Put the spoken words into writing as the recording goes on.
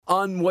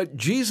On what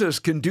Jesus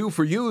can do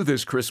for you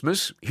this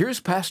Christmas,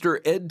 here's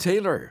Pastor Ed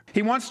Taylor.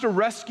 He wants to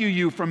rescue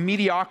you from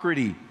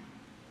mediocrity,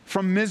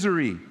 from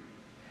misery.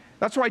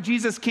 That's why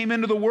Jesus came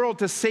into the world,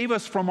 to save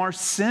us from our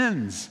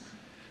sins,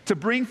 to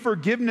bring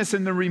forgiveness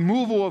and the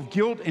removal of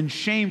guilt and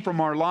shame from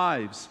our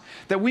lives,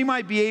 that we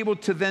might be able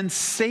to then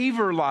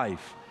savor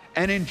life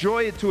and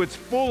enjoy it to its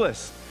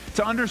fullest,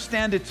 to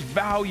understand its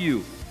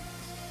value,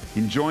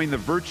 enjoying the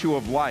virtue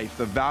of life,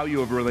 the value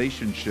of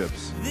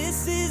relationships.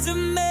 This is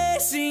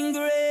amazing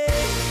grace.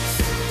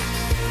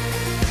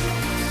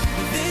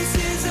 This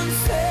is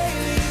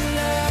unfailing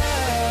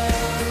love.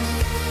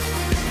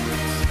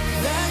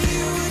 That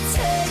you would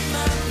take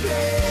my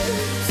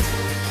place.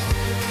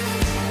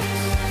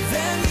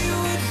 That you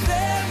would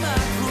bear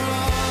my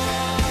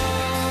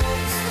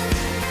cross.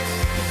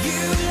 You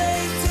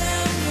laid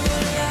down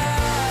your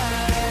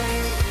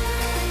life.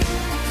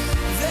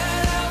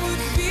 That I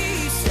would be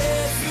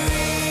set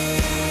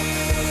free.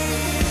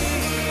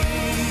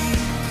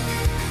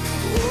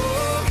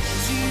 Oh,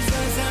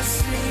 Jesus, I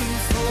sing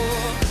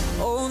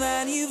for all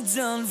that you've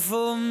done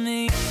for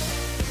me.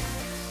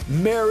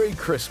 Merry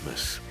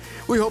Christmas.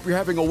 We hope you're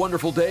having a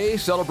wonderful day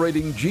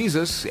celebrating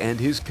Jesus and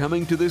his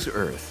coming to this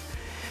earth.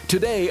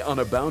 Today on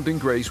Abounding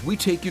Grace, we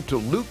take you to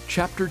Luke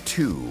chapter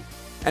 2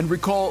 and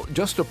recall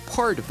just a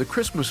part of the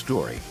Christmas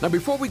story. Now,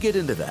 before we get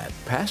into that,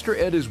 Pastor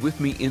Ed is with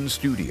me in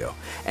studio.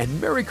 And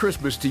Merry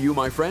Christmas to you,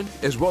 my friend,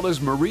 as well as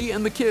Marie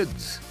and the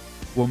kids.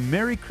 Well,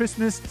 Merry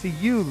Christmas to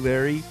you,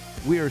 Larry.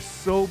 We are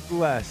so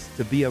blessed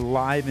to be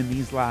alive in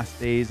these last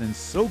days and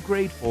so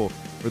grateful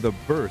for the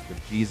birth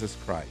of Jesus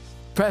Christ.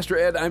 Pastor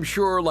Ed, I'm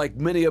sure, like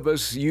many of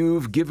us,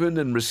 you've given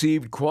and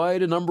received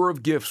quite a number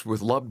of gifts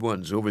with loved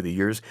ones over the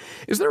years.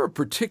 Is there a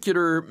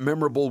particular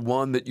memorable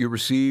one that you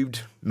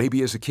received,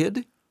 maybe as a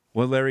kid?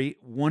 Well, Larry,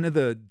 one of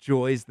the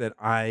joys that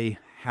I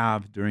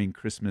have during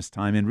Christmas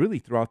time, and really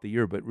throughout the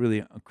year, but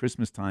really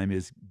Christmas time,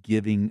 is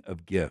giving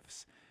of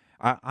gifts.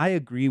 I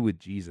agree with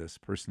Jesus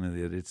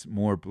personally that it's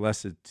more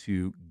blessed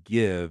to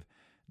give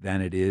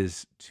than it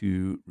is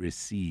to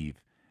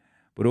receive.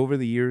 But over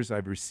the years,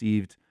 I've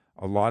received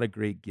a lot of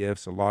great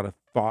gifts, a lot of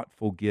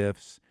thoughtful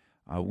gifts.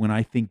 When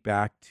I think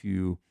back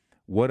to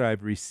what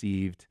I've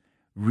received,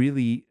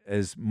 really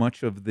as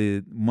much of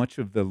the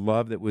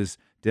love that was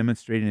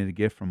demonstrated in a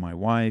gift from my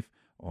wife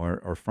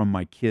or from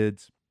my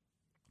kids,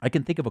 I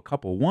can think of a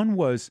couple. One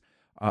was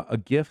a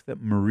gift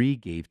that Marie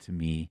gave to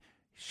me.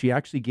 She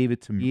actually gave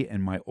it to me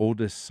and my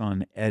oldest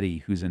son, Eddie,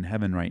 who's in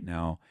heaven right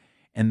now.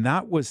 And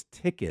that was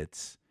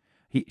tickets.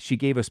 She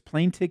gave us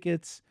plane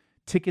tickets,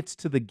 tickets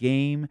to the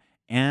game,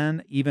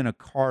 and even a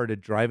car to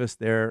drive us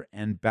there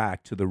and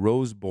back to the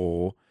Rose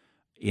Bowl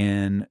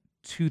in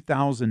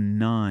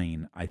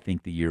 2009, I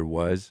think the year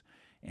was.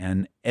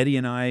 And Eddie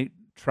and I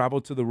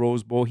traveled to the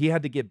Rose Bowl. He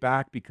had to get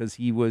back because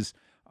he was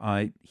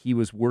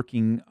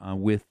working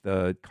with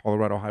the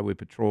Colorado Highway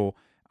Patrol,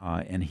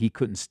 and he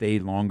couldn't stay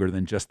longer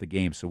than just the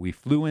game. So we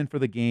flew in for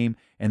the game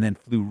and then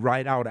flew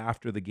right out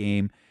after the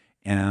game.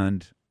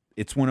 And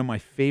it's one of my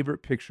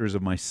favorite pictures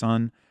of my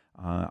son.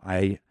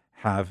 I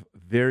have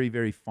very,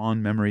 very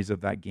fond memories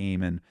of that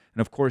game. And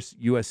of course,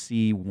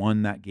 USC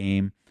won that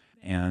game,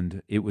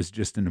 and it was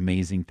just an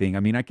amazing thing.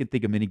 I mean, I could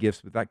think of many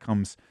gifts, but that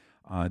comes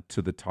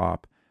to the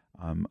top.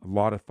 A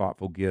lot of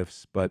thoughtful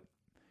gifts, but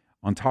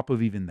on top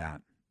of even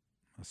that,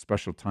 a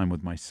special time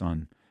with my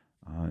son.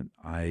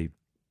 I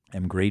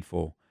am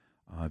grateful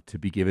to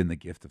be given the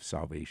gift of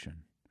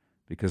salvation,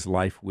 because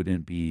life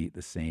wouldn't be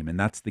the same. And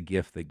that's the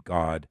gift that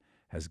God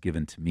has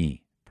given to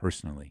me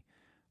personally.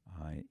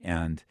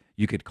 And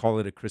you could call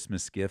it a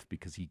Christmas gift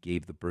because he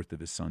gave the birth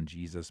of his son,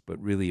 Jesus,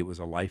 but really it was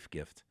a life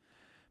gift.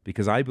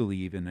 Because I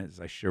believe, and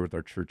as I share with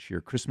our church here,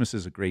 Christmas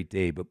is a great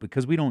day, but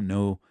because we don't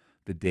know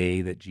the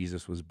day that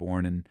Jesus was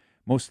born, and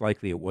most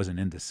likely it wasn't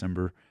in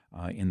December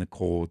in the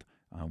cold,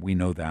 we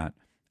know that,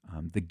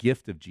 the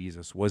gift of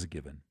Jesus was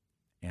given.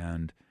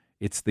 And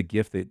it's the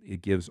gift that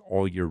it gives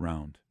all year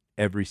round,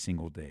 every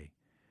single day.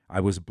 I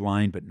was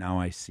blind, but now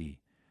I see.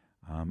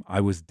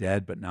 I was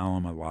dead, but now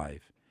I'm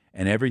alive.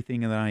 And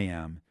everything that I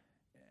am,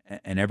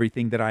 and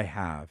everything that I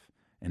have,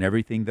 and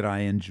everything that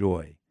I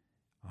enjoy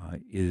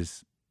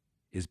is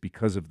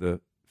because of the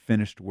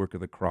finished work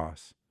of the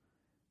cross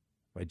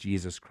by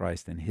Jesus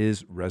Christ and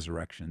his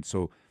resurrection.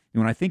 So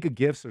when I think of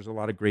gifts, there's a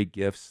lot of great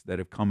gifts that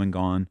have come and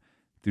gone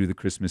through the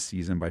Christmas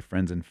season by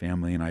friends and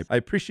family, and I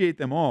appreciate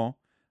them all.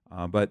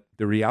 But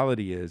the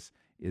reality is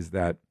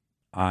that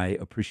I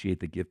appreciate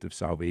the gift of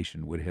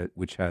salvation,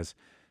 which has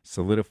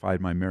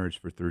solidified my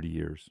marriage for 30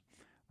 years.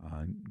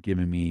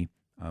 Given me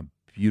a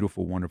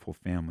beautiful, wonderful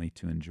family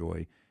to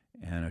enjoy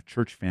and a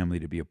church family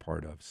to be a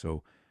part of.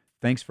 So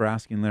thanks for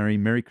asking, Larry.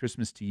 Merry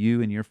Christmas to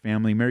you and your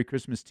family. Merry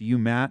Christmas to you,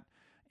 Matt,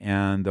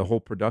 and the whole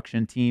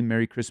production team.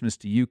 Merry Christmas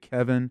to you,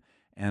 Kevin,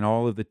 and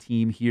all of the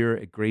team here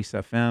at Grace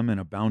FM and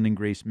Abounding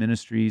Grace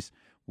Ministries.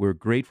 We're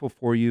grateful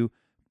for you.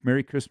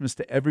 Merry Christmas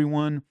to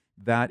everyone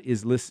that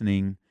is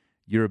listening.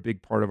 You're a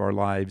big part of our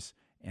lives,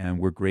 and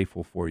we're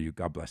grateful for you.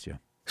 God bless you.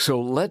 So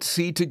let's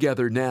see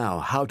together now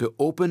how to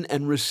open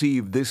and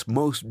receive this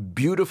most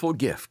beautiful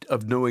gift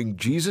of knowing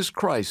Jesus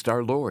Christ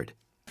our Lord.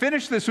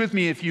 Finish this with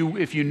me if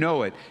you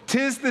know it.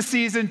 'Tis the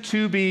season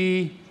to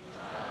be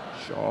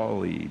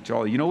jolly.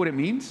 Jolly. You know what it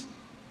means?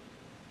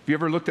 Have you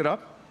ever looked it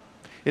up?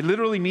 It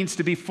literally means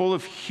to be full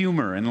of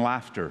humor and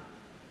laughter,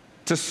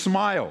 to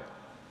smile,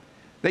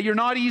 that you're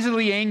not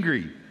easily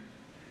angry,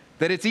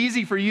 that it's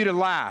easy for you to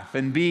laugh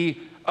and be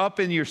up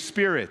in your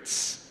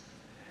spirits.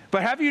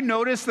 But have you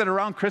noticed that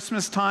around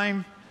Christmas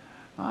time,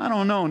 I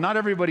don't know, not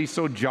everybody's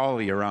so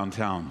jolly around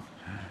town.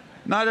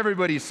 Not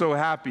everybody's so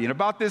happy. And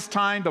about this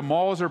time, the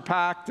malls are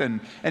packed,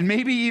 and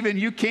maybe even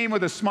you came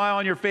with a smile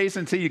on your face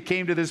until you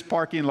came to this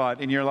parking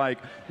lot, and you're like,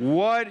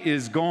 what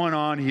is going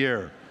on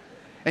here?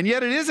 And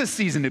yet it is a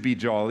season to be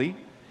jolly.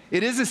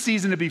 It is a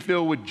season to be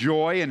filled with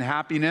joy and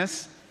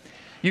happiness.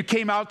 You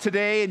came out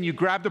today and you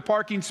grabbed a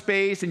parking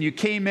space and you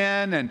came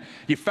in and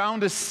you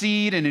found a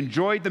seat and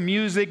enjoyed the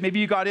music. Maybe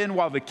you got in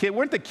while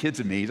weren't the kids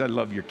amazed? I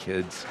love your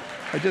kids.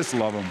 I just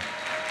love them.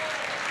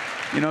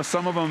 You know,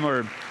 some of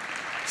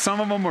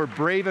them were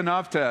brave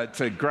enough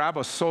to grab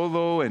a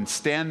solo and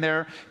stand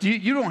there.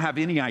 You don't have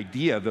any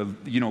idea.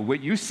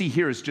 What you see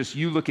here is just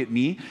you look at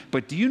me,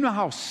 but do you know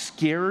how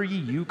scary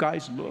you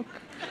guys look?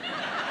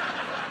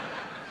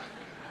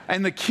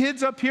 And the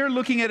kids up here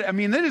looking at,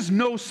 that is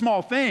no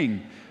small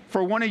thing.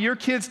 For one of your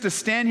kids to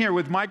stand here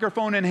with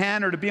microphone in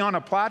hand or to be on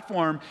a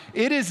platform,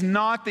 it is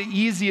not the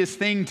easiest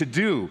thing to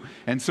do.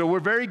 And so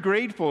we're very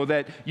grateful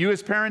that you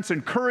as parents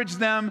encouraged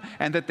them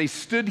and that they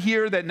stood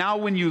here, that now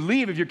when you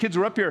leave, if your kids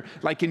are up here,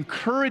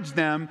 encourage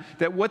them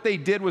that what they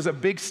did was a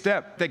big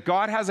step, that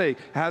God has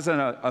an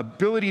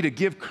ability to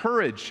give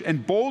courage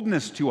and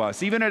boldness to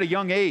us, even at a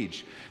young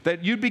age,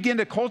 that you begin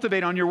to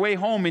cultivate on your way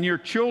home in your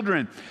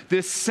children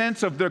this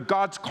sense of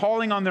God's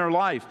calling on their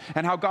life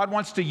and how God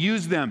wants to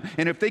use them.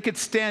 And if they could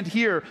stand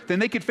here, then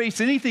they could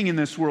face anything in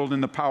this world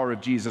in the power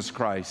of Jesus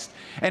Christ.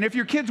 And if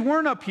your kids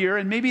weren't up here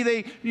and maybe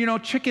they,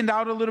 chickened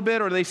out a little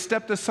bit or they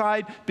stepped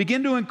aside,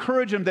 begin to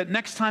encourage them that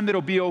next time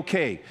it'll be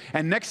okay.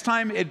 And next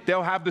time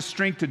they'll have the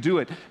strength to do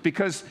it.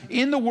 Because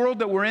in the world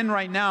that we're in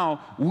right now,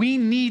 we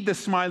need the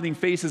smiling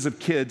faces of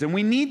kids and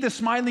we need the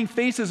smiling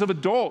faces of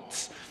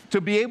adults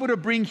to be able to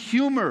bring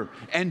humor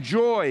and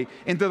joy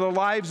into the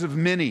lives of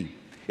many.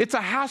 It's a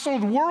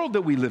hassled world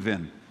that we live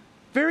in.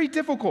 Very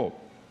difficult.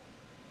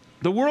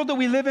 The world that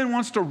we live in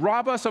wants to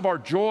rob us of our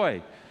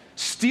joy,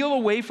 steal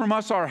away from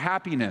us our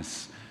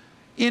happiness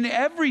in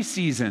every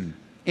season,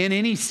 in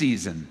any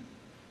season.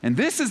 And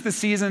this is the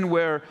season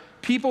where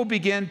people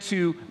begin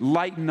to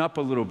lighten up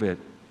a little bit,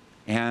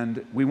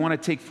 and we want to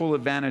take full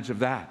advantage of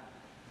that.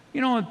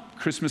 At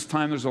Christmas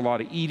time, there's a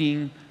lot of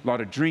eating, a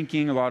lot of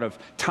drinking, a lot of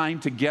time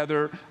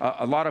together,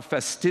 a lot of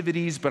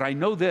festivities. But I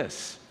know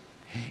this,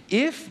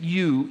 if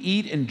you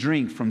eat and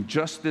drink from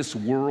just this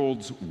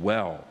world's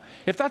well,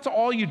 if that's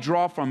all you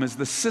draw from is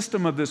the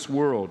system of this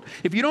world,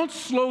 if you don't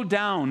slow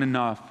down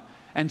enough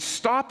and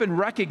stop and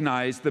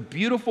recognize the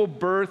beautiful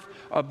birth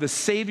of the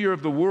Savior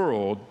of the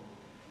world,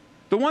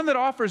 the one that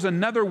offers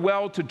another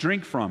well to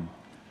drink from,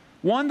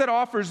 one that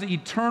offers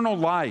eternal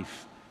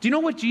life. Do you know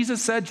what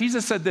Jesus said?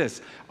 Jesus said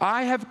this,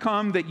 I have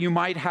come that you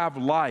might have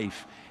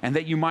life and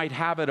that you might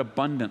have it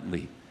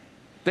abundantly.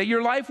 That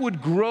your life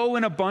would grow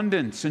in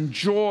abundance and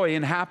joy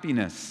and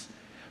happiness.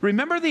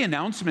 Remember the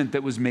announcement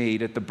that was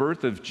made at the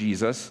birth of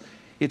Jesus?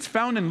 It's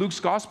found in Luke's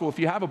Gospel. If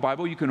you have a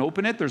Bible, you can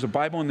open it. There's a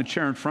Bible in the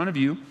chair in front of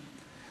you.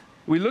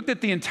 We looked at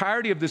the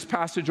entirety of this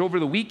passage over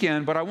the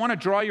weekend, but I want to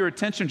draw your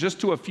attention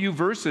just to a few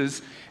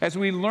verses as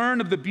we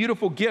learn of the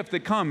beautiful gift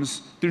that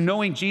comes through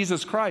knowing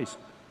Jesus Christ.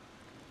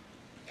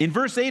 In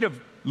verse 8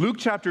 of Luke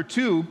chapter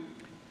 2,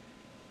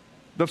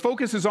 the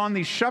focus is on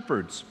these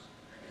shepherds.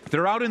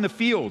 They're out in the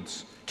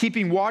fields,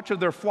 keeping watch of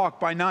their flock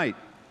by night.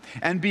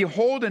 And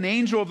behold, an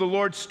angel of the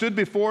Lord stood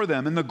before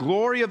them, and the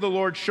glory of the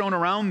Lord shone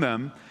around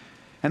them,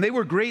 and they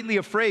were greatly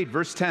afraid.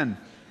 Verse 10.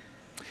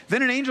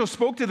 Then an angel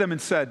spoke to them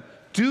and said,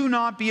 do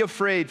not be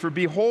afraid, for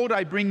behold,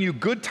 I bring you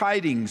good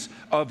tidings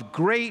of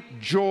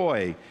great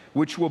joy,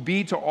 which will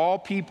be to all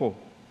people.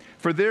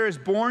 For there is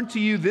born to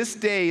you this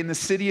day in the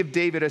city of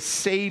David a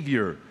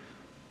Savior,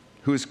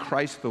 who is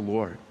Christ the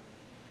Lord.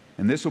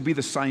 And this will be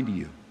the sign to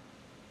you.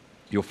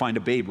 You'll find a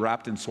babe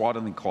wrapped in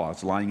swaddling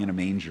cloths, lying in a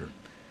manger.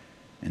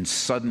 And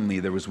suddenly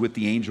there was with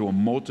the angel a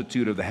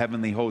multitude of the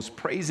heavenly hosts,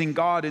 praising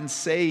God and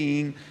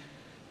saying,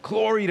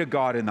 glory to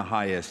God in the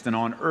highest, and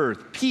on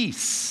earth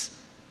peace,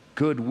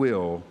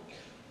 goodwill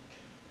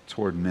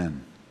toward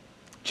men.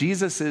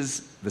 Jesus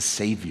is the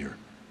Savior.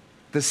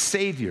 The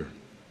Savior.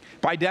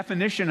 By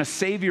definition, a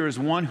Savior is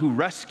one who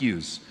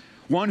rescues,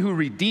 one who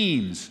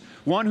redeems,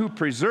 one who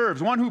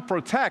preserves, one who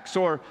protects,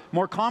 or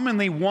more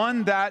commonly,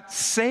 one that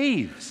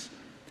saves.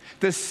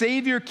 The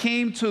Savior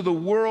came to the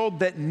world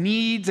that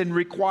needs and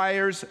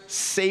requires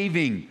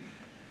saving.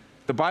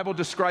 The Bible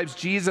describes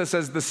Jesus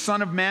as the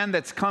Son of Man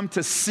that's come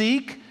to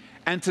seek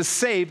and to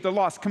save the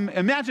lost.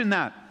 Imagine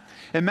that.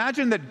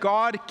 Imagine that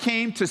God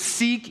came to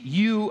seek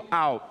you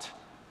out,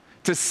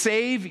 to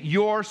save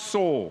your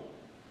soul,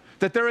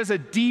 that there is a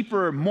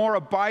deeper, more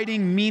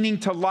abiding meaning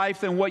to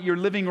life than what you're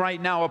living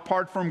right now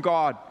apart from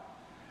God.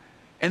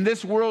 And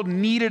this world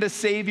needed a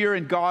Savior,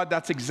 and God,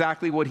 that's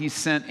exactly what He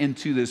sent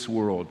into this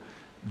world.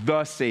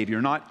 The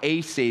Savior, not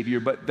a Savior,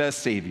 but the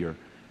Savior.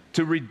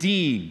 To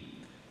redeem,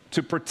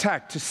 to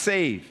protect, to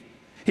save.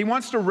 He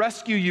wants to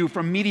rescue you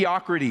from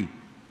mediocrity,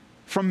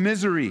 from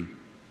misery.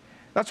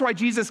 That's why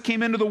Jesus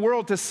came into the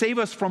world, to save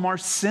us from our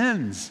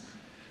sins,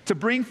 to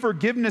bring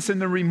forgiveness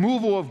and the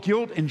removal of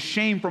guilt and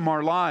shame from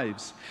our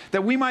lives,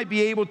 that we might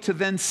be able to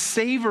then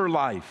savor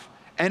life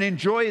and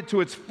enjoy it to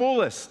its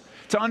fullest,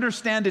 to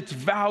understand its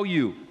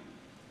value,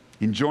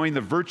 enjoying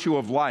the virtue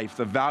of life,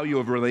 the value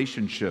of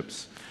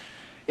relationships.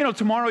 You know,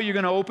 tomorrow you're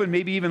going to open,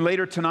 maybe even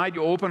later tonight,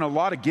 you'll open a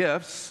lot of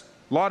gifts,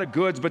 a lot of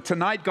goods, but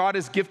tonight God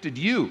has gifted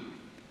you,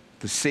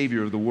 the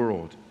Savior of the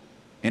world.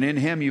 And in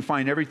Him you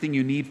find everything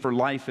you need for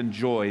life and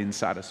joy and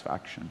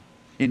satisfaction.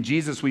 In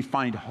Jesus we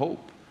find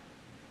hope.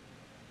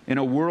 In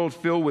a world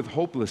filled with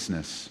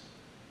hopelessness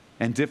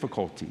and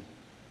difficulty,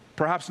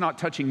 perhaps not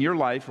touching your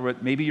life, or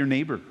maybe your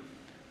neighbor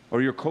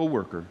or your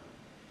coworker,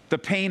 the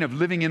pain of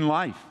living in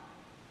life.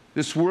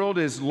 This world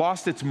has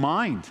lost its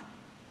mind,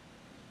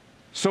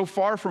 so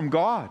far from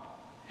God.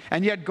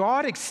 And yet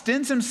God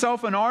extends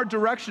Himself in our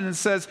direction and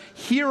says,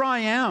 here I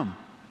am.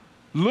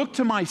 Look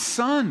to my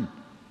Son.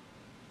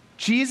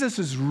 Jesus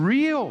is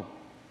real.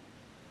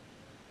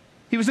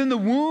 He was in the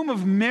womb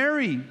of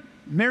Mary.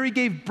 Mary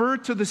gave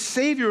birth to the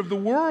Savior of the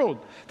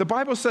world. The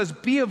Bible says,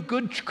 be of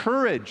good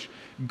courage.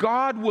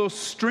 God will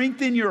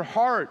strengthen your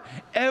heart.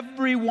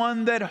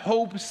 Everyone that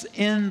hopes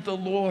in the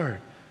Lord.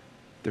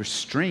 There's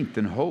strength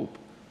and hope.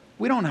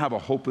 We don't have a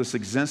hopeless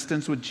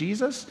existence with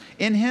Jesus.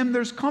 In Him,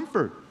 there's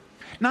comfort.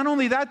 Not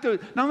only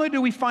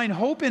do we find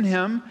hope in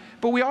Him,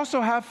 but we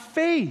also have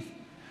faith.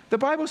 The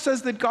Bible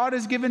says that God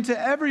has given to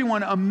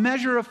everyone a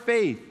measure of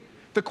faith.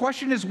 The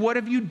question is, what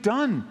have you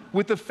done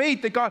with the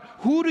faith that God,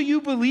 who do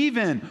you believe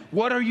in?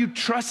 What are you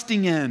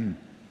trusting in?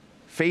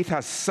 Faith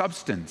has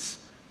substance.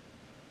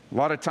 A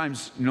lot of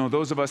times,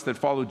 those of us that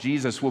follow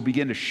Jesus will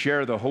begin to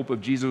share the hope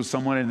of Jesus with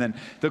someone, and then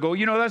they'll go,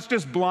 that's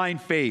just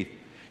blind faith.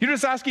 You're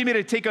just asking me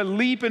to take a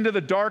leap into the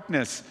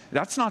darkness.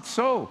 That's not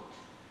so.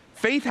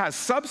 Faith has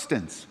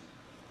substance.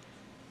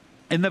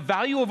 And the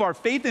value of our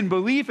faith and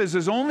belief is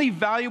as only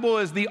valuable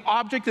as the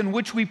object in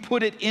which we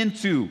put it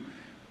into.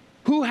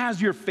 Who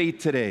has your faith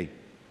today?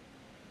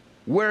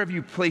 Where have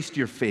you placed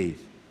your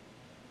faith?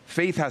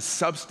 Faith has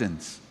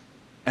substance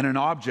and an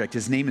object.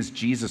 His name is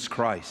Jesus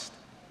Christ.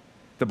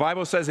 The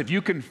Bible says if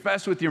you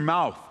confess with your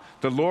mouth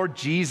the Lord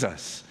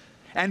Jesus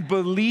and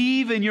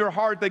believe in your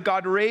heart that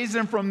God raised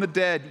Him from the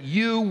dead,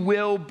 you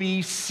will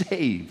be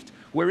saved.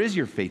 Where is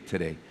your faith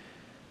today?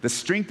 The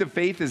strength of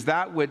faith is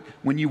that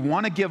when you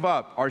want to give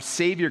up, our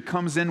Savior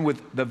comes in with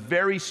the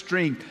very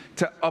strength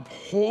to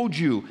uphold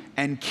you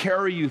and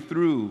carry you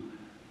through.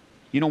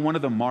 One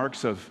of the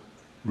marks of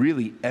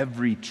really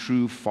every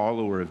true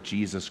follower of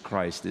Jesus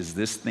Christ is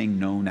this thing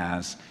known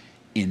as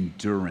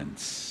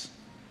endurance.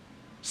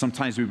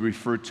 Sometimes we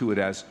refer to it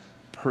as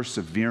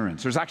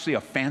perseverance. There's actually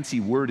a fancy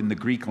word in the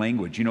Greek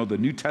language. The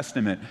New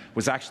Testament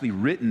was actually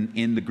written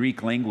in the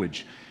Greek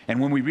language. And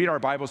when we read our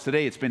Bibles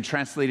today, it's been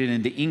translated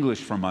into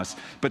English from us.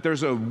 But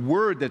there's a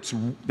word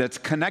that's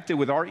connected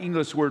with our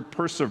English word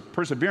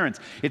perseverance.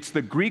 It's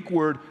the Greek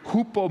word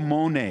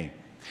hupomone.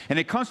 And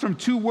it comes from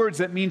two words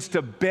that means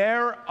to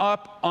bear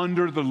up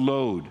under the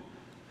load.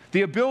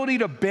 The ability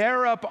to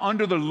bear up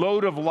under the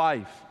load of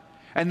life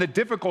and the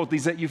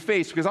difficulties that you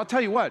face. Because I'll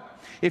tell you what,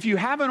 if you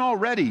haven't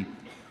already,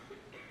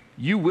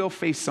 you will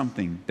face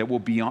something that will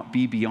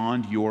be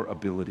beyond your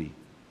ability.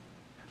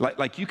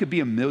 Like you could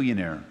be a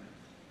millionaire,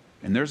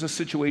 and there's a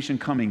situation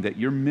coming that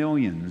your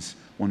millions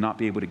will not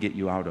be able to get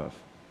you out of.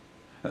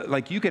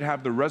 Like you could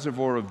have the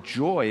reservoir of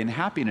joy and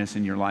happiness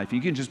in your life. You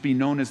can just be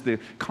known as the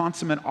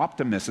consummate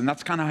optimist, and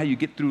that's kind of how you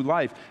get through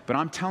life. But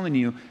I'm telling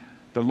you,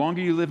 the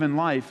longer you live in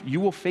life, you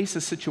will face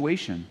a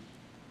situation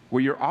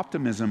where your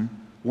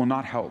optimism will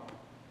not help,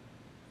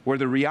 where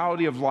the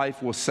reality of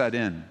life will set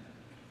in.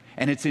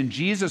 And it's in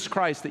Jesus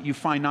Christ that you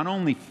find not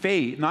only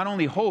faith, not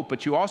only hope,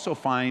 but you also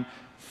find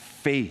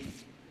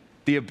faith,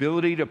 the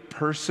ability to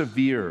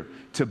persevere,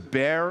 to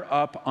bear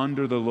up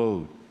under the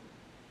load.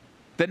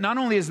 That not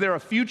only is there a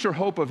future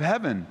hope of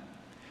heaven,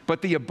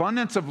 but the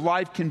abundance of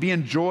life can be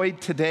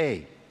enjoyed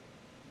today.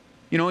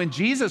 In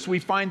Jesus, we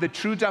find the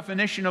true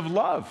definition of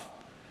love.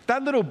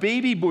 That little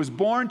baby was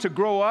born to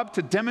grow up,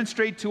 to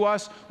demonstrate to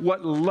us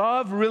what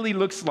love really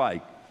looks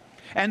like.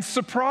 And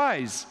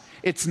surprise,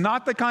 it's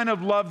not the kind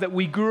of love that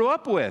we grew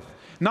up with.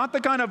 Not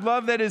the kind of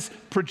love that is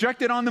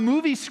projected on the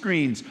movie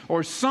screens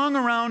or sung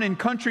around in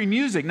country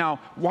music. Now,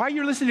 why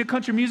you're listening to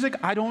country music,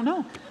 I don't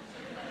know.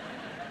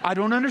 I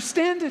don't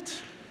understand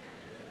it.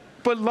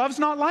 But love's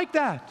not like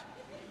that.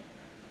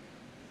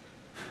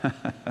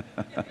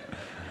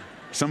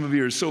 Some of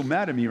you are so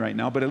mad at me right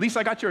now, but at least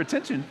I got your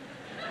attention.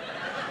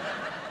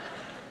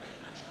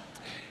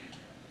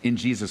 In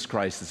Jesus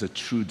Christ is a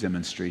true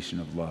demonstration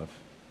of love.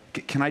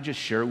 Can I just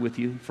share with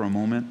you for a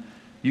moment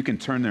You can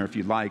turn there if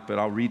you like, but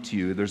I'll read to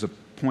you. There's a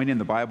point in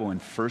the Bible in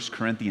 1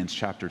 Corinthians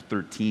chapter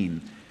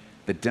 13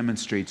 that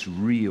demonstrates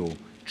real,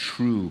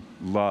 true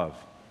love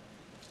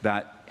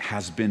that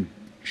has been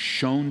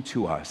shown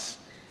to us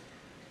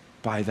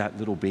by that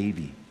little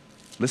baby.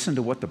 Listen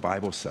to what the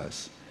Bible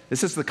says.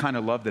 This is the kind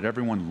of love that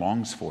everyone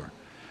longs for,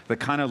 the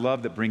kind of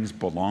love that brings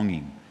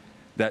belonging,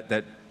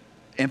 that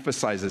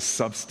emphasizes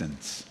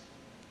substance.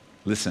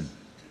 Listen,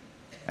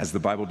 as the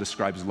Bible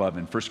describes love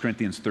in 1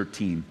 Corinthians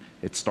 13,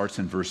 it starts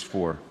in verse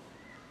 4.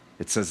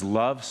 It says,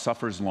 love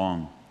suffers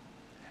long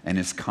and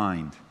is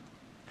kind.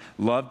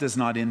 Love does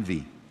not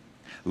envy.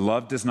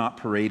 Love does not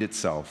parade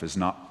itself, is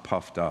not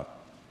puffed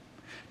up,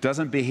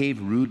 doesn't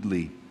behave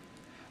rudely.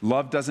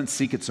 Love doesn't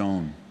seek its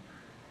own.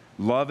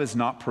 Love is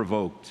not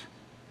provoked.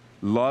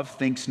 Love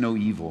thinks no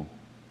evil.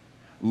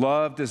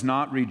 Love does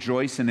not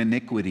rejoice in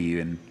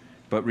iniquity,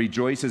 but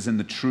rejoices in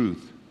the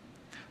truth.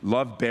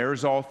 Love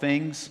bears all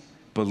things,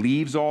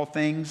 believes all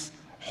things,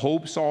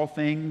 hopes all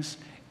things,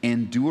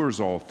 endures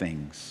all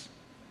things.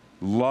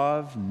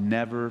 Love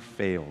never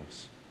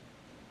fails.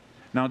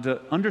 Now,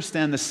 to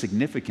understand the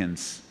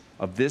significance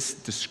of this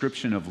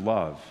description of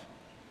love,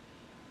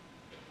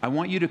 I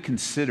want you to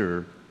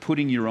consider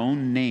putting your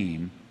own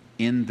name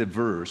in the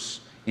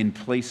verse in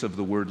place of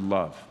the word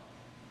love.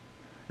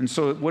 And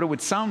so what it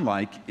would sound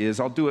like is,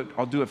 I'll do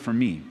it for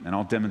me, and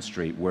I'll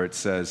demonstrate where it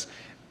says,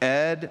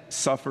 Ed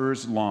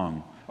suffers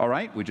long. All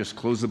right, we just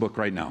close the book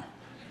right now.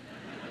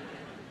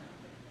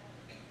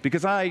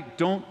 Because I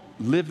don't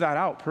live that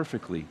out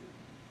perfectly.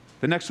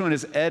 The next one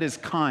is Ed is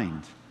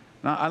kind.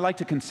 Now, I like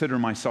to consider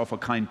myself a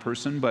kind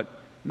person, but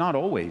not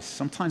always.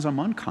 Sometimes I'm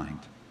unkind.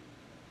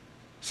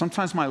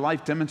 Sometimes my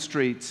life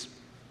demonstrates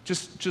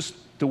just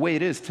the way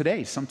it is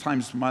today.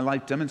 Sometimes my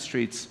life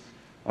demonstrates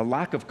a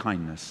lack of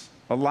kindness,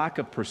 a lack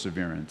of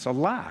perseverance, a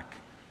lack.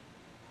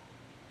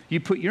 You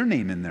put your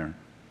name in there,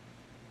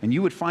 and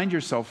you would find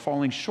yourself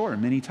falling short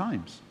many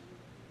times.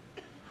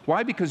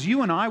 Why? Because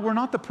you and I, we're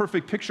not the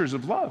perfect pictures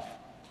of love.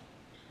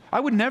 I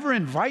would never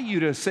invite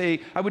you to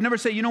say, I would never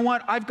say, you know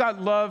what, I've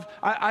got love,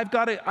 I've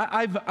got it,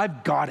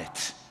 I've got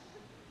it.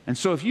 And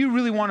so if you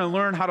really want to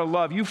learn how to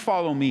love, you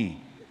follow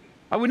me.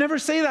 I would never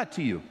say that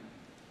to you.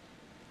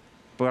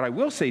 But I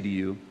will say to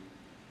you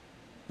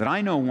that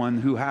I know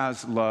one who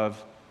has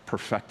love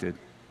perfected.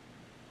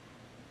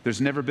 There's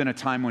never been a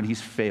time when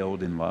he's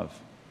failed in love.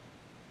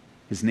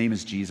 His name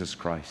is Jesus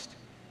Christ.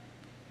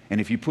 And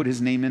if you put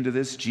his name into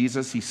this,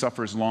 Jesus, he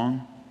suffers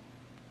long.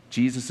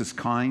 Jesus is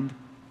kind.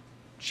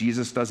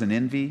 Jesus doesn't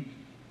envy.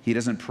 He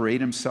doesn't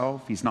parade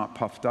himself. He's not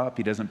puffed up.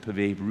 He doesn't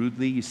behave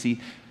rudely. You see,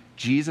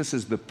 Jesus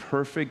is the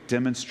perfect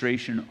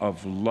demonstration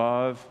of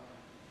love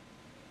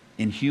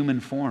in human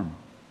form.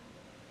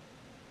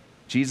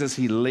 Jesus,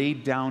 he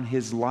laid down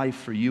his life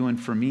for you and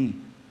for me.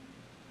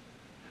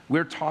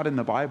 We're taught in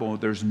the Bible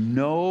there's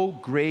no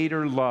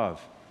greater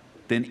love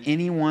than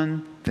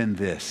anyone than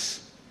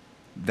this,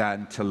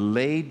 than to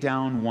lay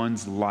down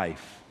one's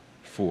life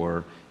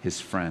for his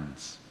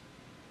friends.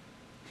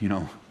 You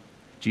know,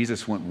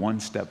 Jesus went one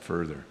step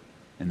further,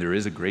 and there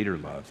is a greater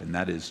love, and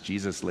that is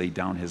Jesus laid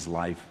down his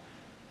life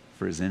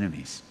for his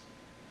enemies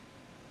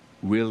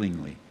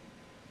willingly.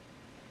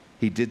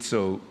 He did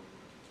so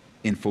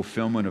in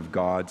fulfillment of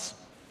God's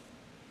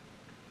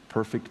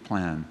perfect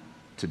plan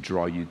to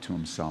draw you to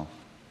himself.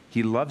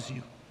 He loves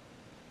you.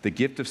 The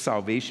gift of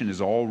salvation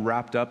is all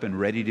wrapped up and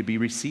ready to be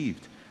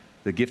received.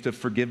 The gift of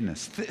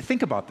forgiveness.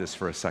 Think about this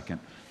for a second.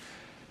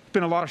 There's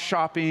been a lot of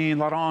shopping, a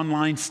lot of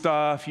online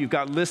stuff. You've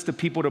got lists of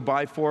people to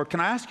buy for. Can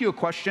I ask you a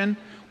question?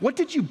 What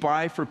did you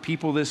buy for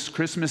people this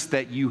Christmas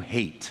that you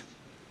hate?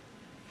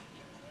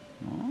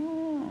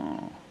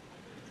 Oh,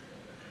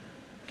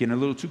 getting a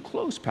little too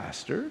close,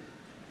 Pastor.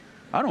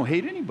 I don't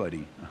hate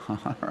anybody.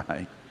 All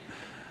right.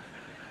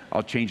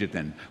 I'll change it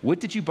then.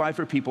 What did you buy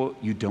for people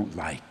you don't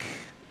like?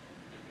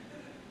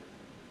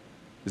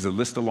 Is the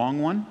list a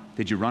long one?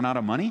 Did you run out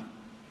of money?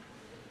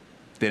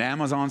 Did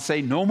Amazon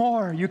say, no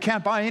more, you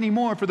can't buy any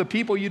more for the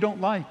people you don't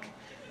like?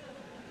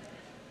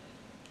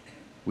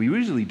 We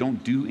usually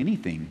don't do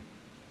anything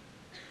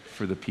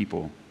for the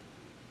people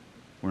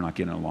we're not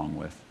getting along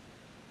with.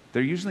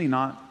 They're usually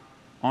not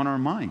on our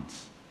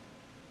minds.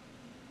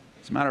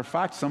 As a matter of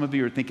fact, some of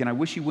you are thinking, I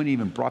wish you wouldn't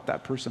even brought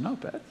that person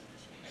up, Ed.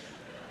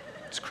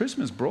 It's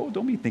Christmas, bro.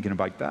 Don't be thinking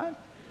about that.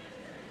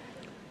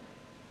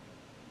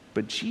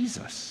 But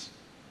Jesus,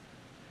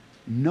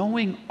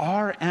 knowing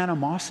our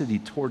animosity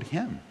toward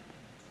him,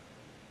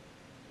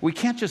 we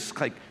can't just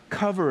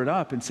cover it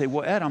up and say,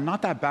 well, Ed, I'm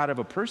not that bad of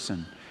a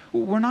person.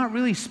 We're not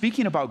really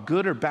speaking about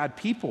good or bad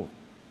people.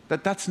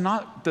 That's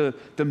not the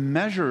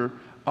measure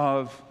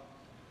of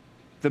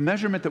the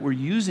measurement that we're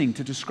using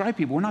to describe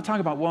people. We're not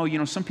talking about,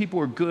 well, some people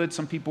are good,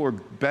 some people are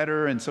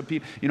better, and some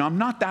people, I'm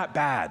not that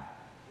bad.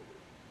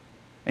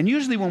 And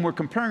usually when we're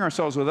comparing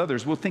ourselves with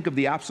others, we'll think of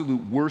the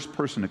absolute worst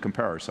person to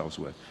compare ourselves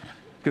with.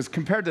 Because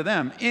compared to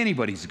them,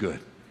 anybody's good.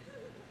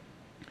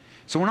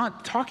 So we're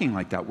not talking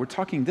like that. We're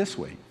talking this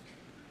way.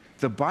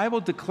 The Bible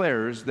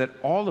declares that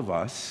all of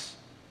us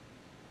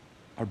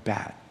are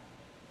bad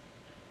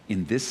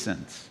in this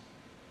sense.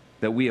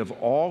 that we have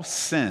all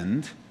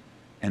sinned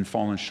and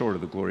fallen short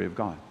of the glory of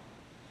God.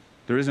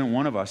 There isn't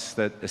one of us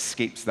that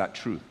escapes that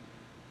truth.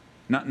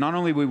 Not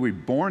only were we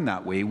born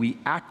that way, we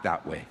act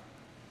that way.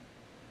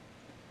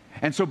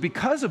 And so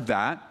because of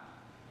that,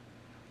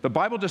 the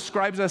Bible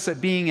describes us as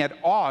being at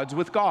odds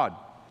with God,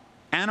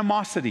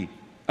 animosity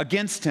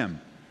against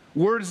him.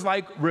 Words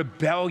like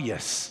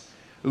rebellious,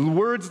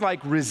 words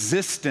like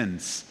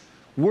resistance,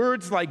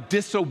 words like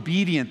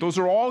disobedient, those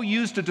are all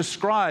used to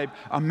describe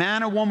a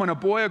man, a woman, a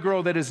boy, a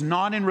girl that is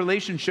not in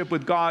relationship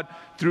with God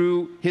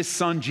through his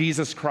Son,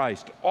 Jesus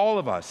Christ. All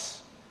of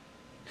us.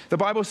 The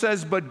Bible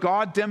says, but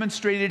God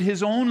demonstrated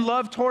his own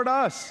love toward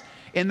us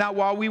in that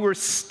while we were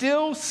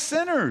still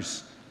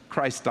sinners,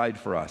 Christ died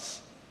for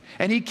us.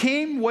 And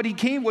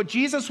what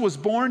Jesus was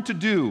born to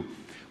do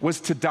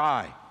was to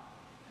die,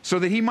 so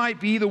that he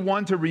might be the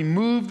one to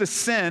remove the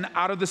sin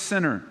out of the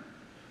sinner,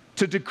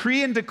 to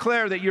decree and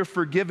declare that you're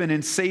forgiven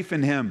and safe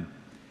in him,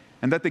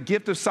 and that the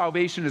gift of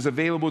salvation is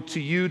available to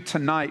you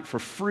tonight for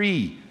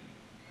free.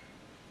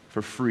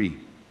 For free.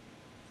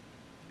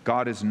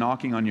 God is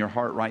knocking on your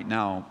heart right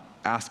now,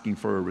 asking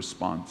for a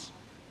response.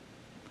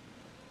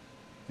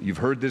 You've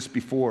heard this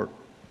before,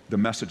 the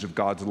message of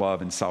God's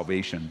love and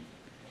salvation,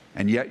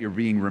 and yet you're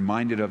being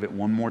reminded of it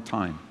one more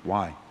time.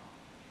 Why?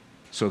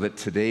 So that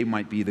today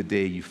might be the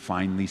day you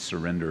finally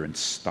surrender and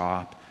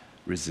stop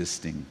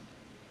resisting.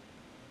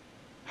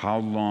 How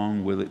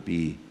long will it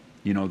be?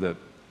 You know,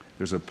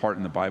 there's a part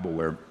in the Bible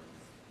where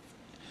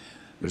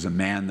there's a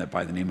man that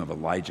by the name of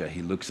Elijah,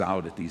 he looks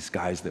out at these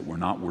guys that were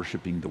not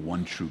worshiping the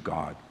one true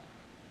God.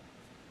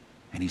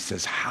 And he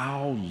says,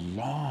 how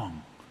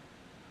long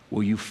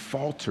will you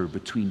falter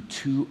between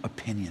two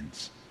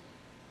opinions?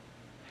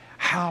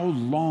 How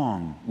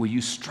long will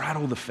you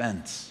straddle the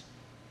fence?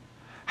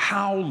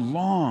 How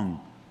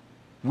long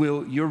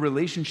will your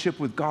relationship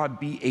with God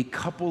be a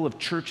couple of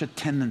church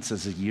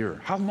attendances a year?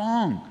 How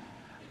long?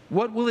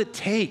 What will it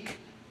take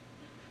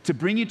to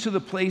bring you to the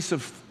place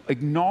of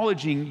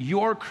acknowledging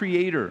your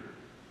Creator?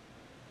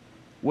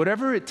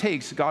 Whatever it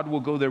takes, God will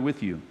go there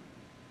with you.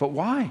 But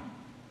why?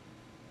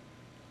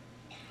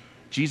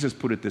 Jesus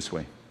put it this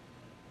way.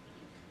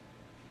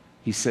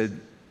 He said,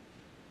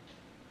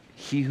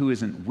 he who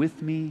isn't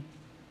with me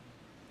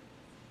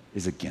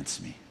is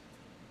against me.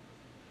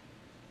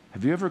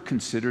 Have you ever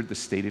considered the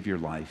state of your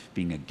life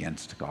being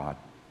against God?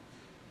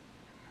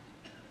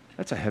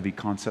 That's a heavy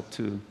concept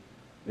to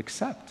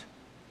accept.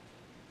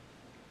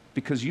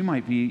 Because you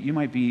might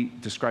be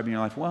describing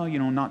your life, well,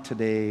 not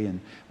today,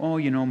 and oh,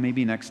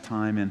 maybe next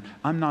time, and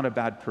I'm not a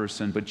bad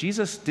person. But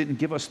Jesus didn't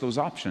give us those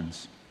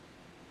options.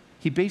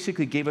 He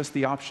basically gave us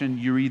the option,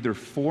 you're either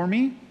for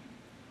me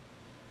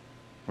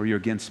or you're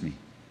against me.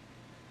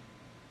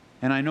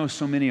 And I know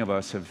so many of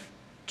us have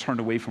turned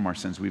away from our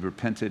sins. We've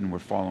repented and we're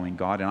following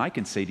God. And I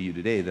can say to you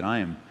today that I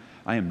am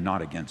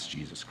not against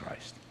Jesus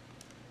Christ.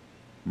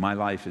 My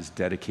life is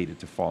dedicated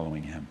to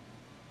following him.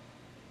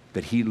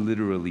 That he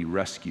literally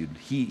rescued.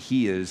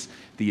 He is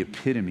the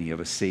epitome of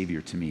a Savior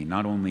to me,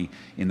 not only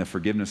in the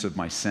forgiveness of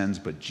my sins,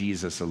 but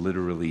Jesus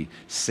literally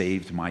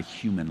saved my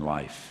human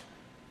life,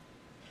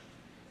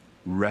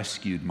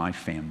 rescued my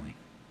family,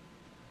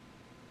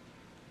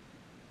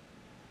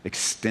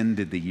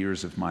 extended the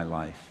years of my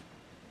life,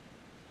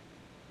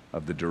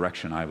 of the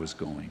direction I was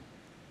going.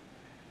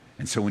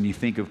 And so when you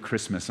think of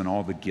Christmas and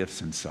all the gifts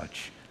and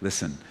such,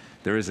 listen,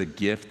 there is a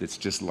gift that's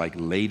just like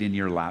laid in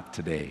your lap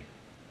today.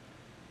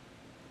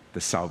 The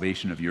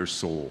salvation of your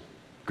soul,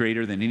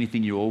 greater than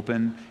anything you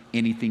open,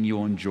 anything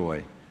you'll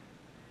enjoy,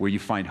 where you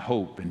find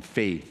hope and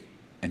faith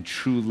and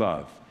true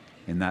love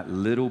in that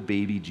little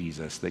baby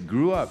Jesus that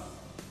grew up,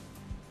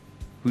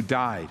 who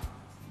died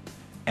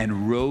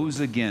and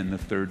rose again the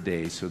third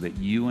day so that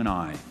you and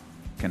I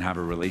can have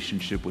a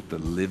relationship with the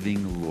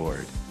living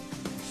Lord.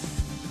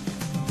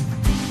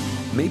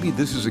 Maybe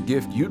this is a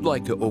gift you'd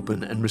like to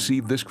open and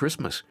receive this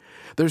Christmas.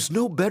 There's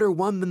no better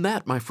one than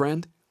that, my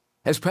friend.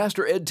 As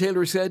Pastor Ed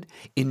Taylor said,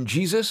 in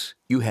Jesus,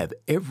 you have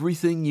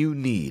everything you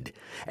need,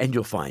 and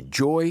you'll find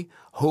joy,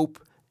 hope,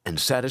 and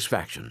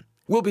satisfaction.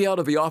 We'll be out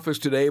of the office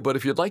today, but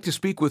if you'd like to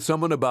speak with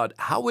someone about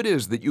how it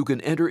is that you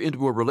can enter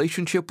into a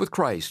relationship with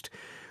Christ,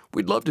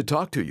 we'd love to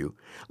talk to you.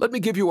 Let me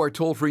give you our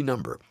toll-free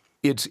number.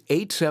 It's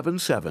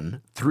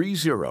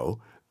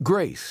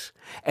 877-30-GRACE,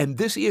 and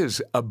this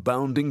is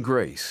Abounding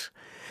Grace.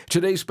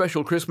 Today's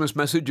special Christmas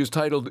message is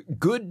titled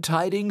Good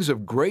Tidings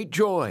of Great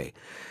Joy,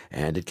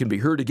 and it can be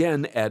heard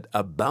again at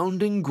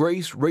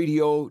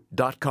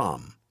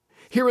aboundinggraceradio.com.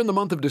 Here in the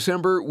month of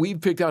December, we've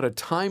picked out a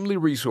timely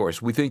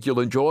resource we think you'll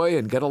enjoy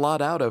and get a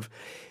lot out of.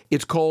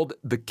 It's called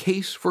The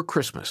Case for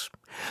Christmas.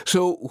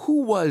 So,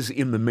 who was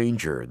in the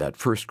manger that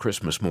first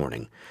Christmas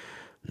morning?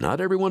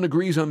 Not everyone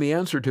agrees on the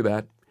answer to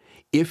that.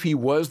 If he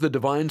was the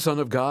divine Son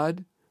of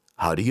God,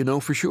 how do you know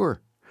for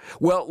sure?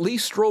 Well, Lee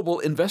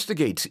Strobel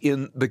investigates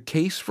in The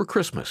Case for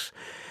Christmas,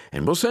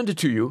 And we'll send it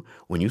to you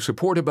when you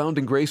support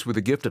Abounding Grace with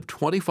a gift of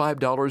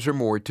 $25 or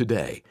more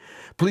today.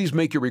 Please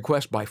make your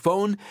request by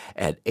phone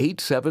at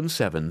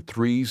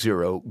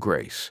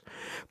 877-30-GRACE.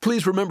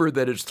 Please remember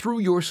that it's through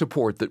your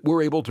support that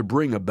we're able to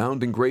bring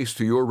Abounding Grace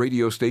to your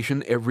radio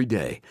station every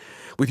day.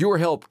 With your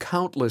help,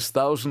 countless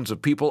thousands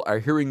of people are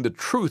hearing the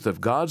truth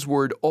of God's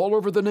Word all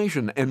over the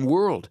nation and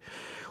world.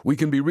 We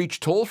can be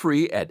reached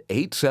toll-free at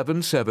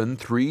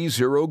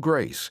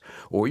 877-30-GRACE,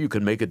 or you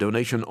can make a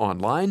donation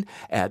online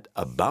at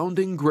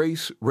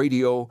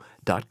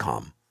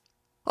aboundinggraceradio.com.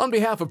 On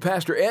behalf of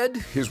Pastor Ed,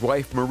 his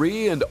wife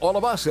Marie, and all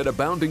of us at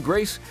Abounding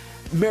Grace,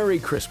 Merry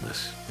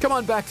Christmas. Come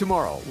on back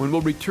tomorrow when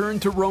we'll return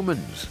to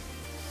Romans.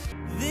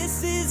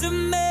 This is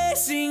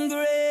amazing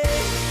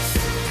grace.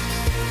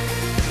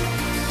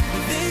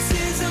 This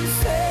is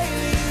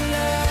unfailing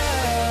love.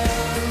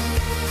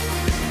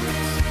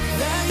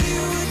 That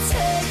you would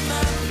take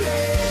my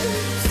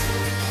place.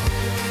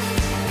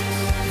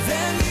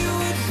 That you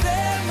would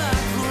bear my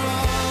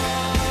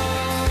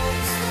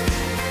cross.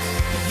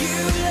 You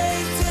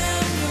laid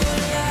down your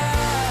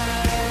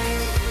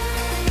life.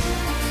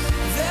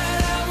 That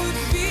I would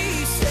be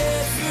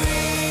set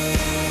free.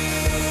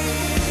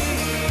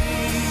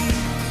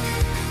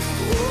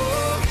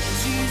 Oh,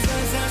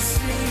 Jesus, I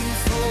sing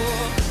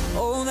for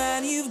all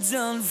that you've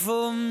done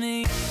for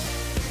me.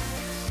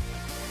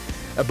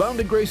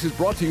 Abounding Grace is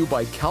brought to you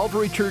by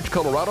Calvary Church,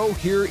 Colorado,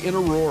 here in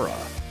Aurora.